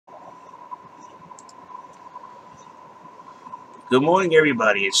Good morning,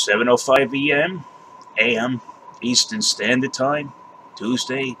 everybody. It's 7:05 a.m. Eastern Standard Time,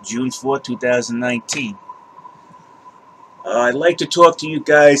 Tuesday, June 4th, 2019. I'd like to talk to you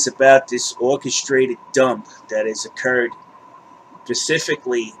guys about this orchestrated dump that has occurred.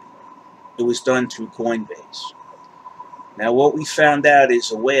 Specifically, it was done through Coinbase. Now, what we found out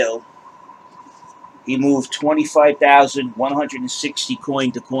is a whale, he moved 25,160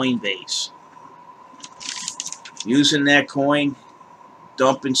 coin to Coinbase. Using that coin,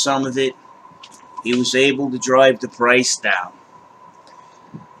 dumping some of it, he was able to drive the price down.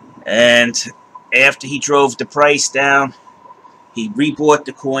 And after he drove the price down, he rebought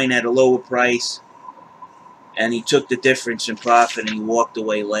the coin at a lower price, and he took the difference in profit, and he walked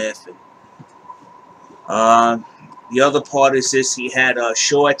away laughing. The other part is this: he had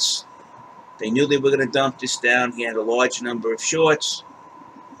shorts. They knew they were going to dump this down. He had a large number of shorts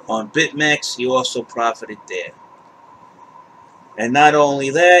on BitMEX. He also profited there. And not only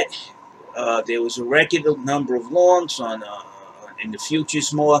that, there was a regular number of longs on in the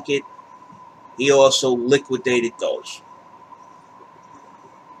futures market. He also liquidated those.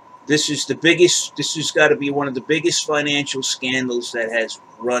 This is the biggest. This has got to be one of the biggest financial scandals that has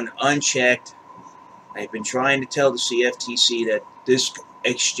run unchecked. I've been trying to tell the CFTC that this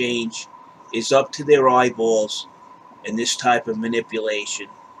exchange is up to their eyeballs in this type of manipulation,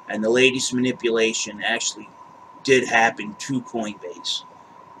 and the latest manipulation actually did happen through Coinbase.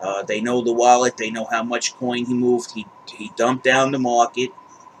 They know the wallet. They know how much coin he moved. He dumped down the market,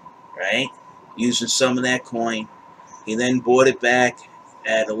 right, using some of that coin. He then bought it back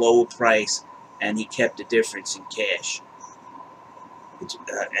at a lower price, and he kept the difference in cash.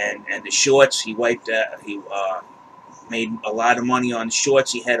 And the shorts, he wiped out. He made a lot of money on the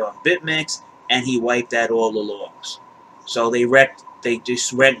shorts he had on BitMEX, and he wiped out all the longs. So they wrecked. They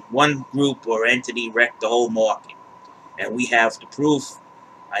just wrecked one group or entity, wrecked the whole market, and we have the proof.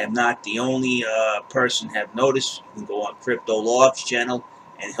 I am not the only person have noticed. You can go on Crypto Log's channel,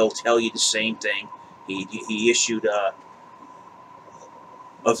 and he'll tell you the same thing. He issued a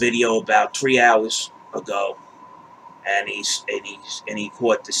video about 3 hours ago, and he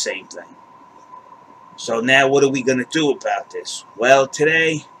caught the same thing. So now what are we going to do about this? Well,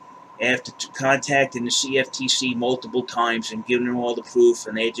 today, after contacting the CFTC multiple times and giving them all the proof,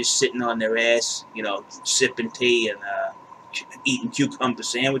 and they're just sitting on their ass, you know, sipping tea and eating cucumber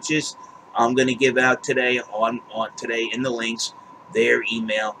sandwiches, I'm going to give out today today in the links their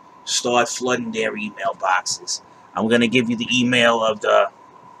email. Start flooding their email boxes. I'm going to give you the email of the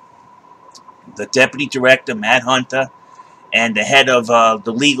Deputy Director, Matt Hunter, and the head of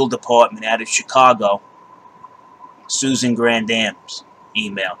the legal department out of Chicago, Susan Grandam's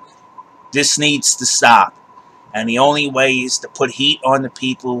email. This needs to stop. And the only way is to put heat on the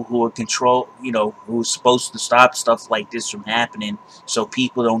people who are who are supposed to stop stuff like this from happening, so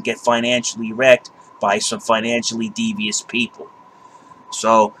people don't get financially wrecked by some financially devious people.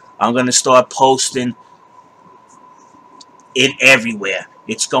 So I'm going to start posting it everywhere.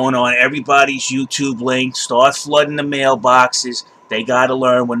 It's going on everybody's YouTube link. Start flooding the mailboxes. They got to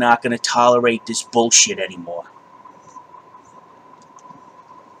learn we're not going to tolerate this bullshit anymore.